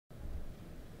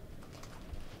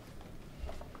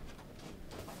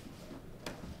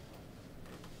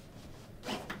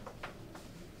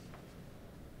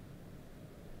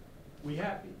We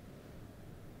happy.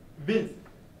 Vincent.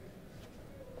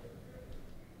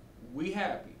 We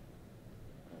happy.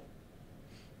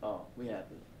 Oh, we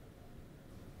happy.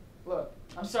 Look,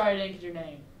 I'm sorry I didn't get your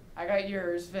name. I got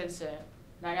yours, Vincent,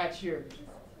 and I got yours.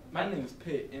 My name's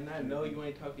Pitt, and I know you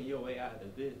ain't talking your way out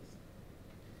of this.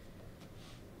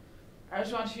 I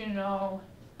just want you to know,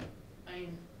 I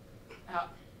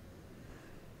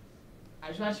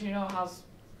just want you to know how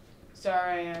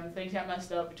sorry I am. Things got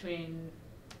messed up between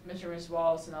Mr. and Miss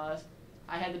Wallace and us.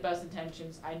 I had the best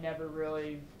intentions. I never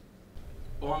really...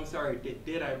 Oh, I'm sorry.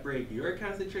 Did I break your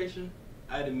concentration?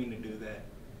 I didn't mean to do that.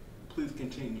 Please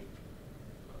continue.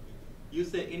 You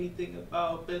said anything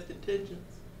about best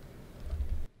intentions?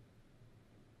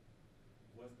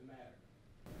 What's the matter?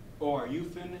 Oh, are you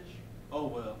finished? Oh,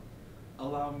 well.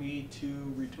 Allow me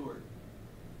to retort.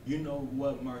 You know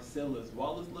what Marcellus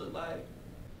Wallace looked like?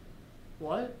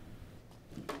 What?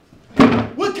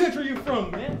 What country you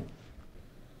from, man?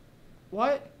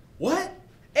 What? What?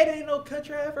 It ain't no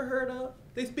country I ever heard of.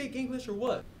 They speak English or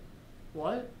what?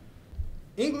 What?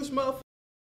 English, motherfucker?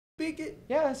 Speak it?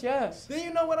 Yes, yes. Then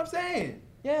you know what I'm saying.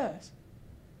 Yes.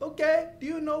 Okay, do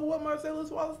you know what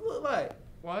Marcellus Wallace looked like?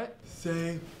 What?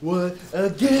 Say what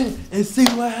again and see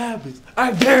what happens.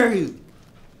 I dare you.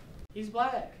 He's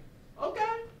black.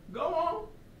 Okay, go on.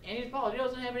 And he's bald. He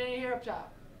doesn't have any hair up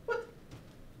top. What?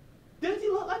 Does he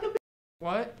look like a bitch?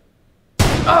 What?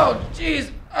 Oh, jeez.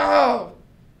 Oh!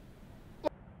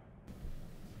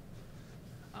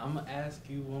 I'm gonna ask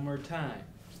you one more time.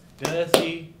 Does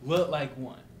he look like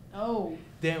one? No.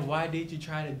 Then why did you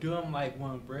try to do him like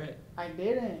one, Brett? I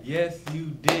didn't. Yes,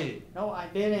 you did. No, I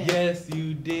didn't. Yes,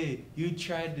 you did. You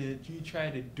tried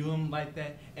to do him like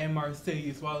that, and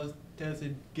Marcellus Wallace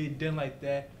doesn't get done like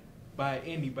that by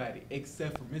anybody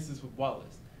except for Mrs.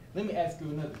 Wallace. Let me ask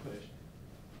you another question.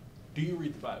 Do you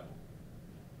read the Bible?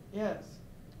 Yes.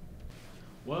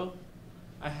 Well,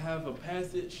 I have a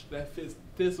passage that fits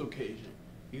this occasion.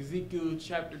 Ezekiel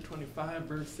chapter 25,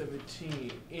 verse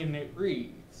 17, and it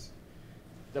reads,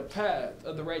 "The path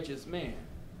of the righteous man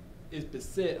is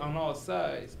beset on all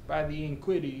sides by the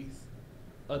iniquities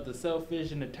of the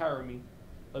selfish and the tyranny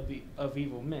of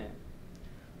evil men.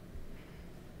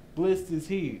 Blessed is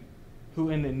he who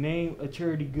in the name of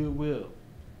charity goodwill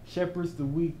shepherds the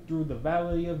weak through the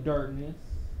valley of darkness,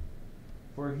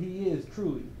 for he is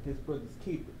truly his brother's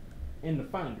keeper and the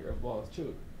finder of lost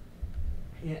children.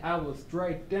 And I will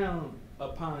strike down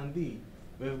upon thee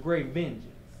with great vengeance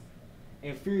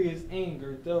and furious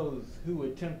anger those who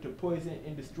attempt to poison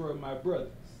and destroy my brothers.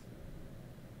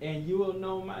 And you will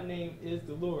know my name is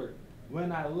the Lord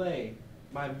when I lay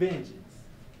my vengeance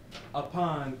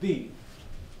upon thee."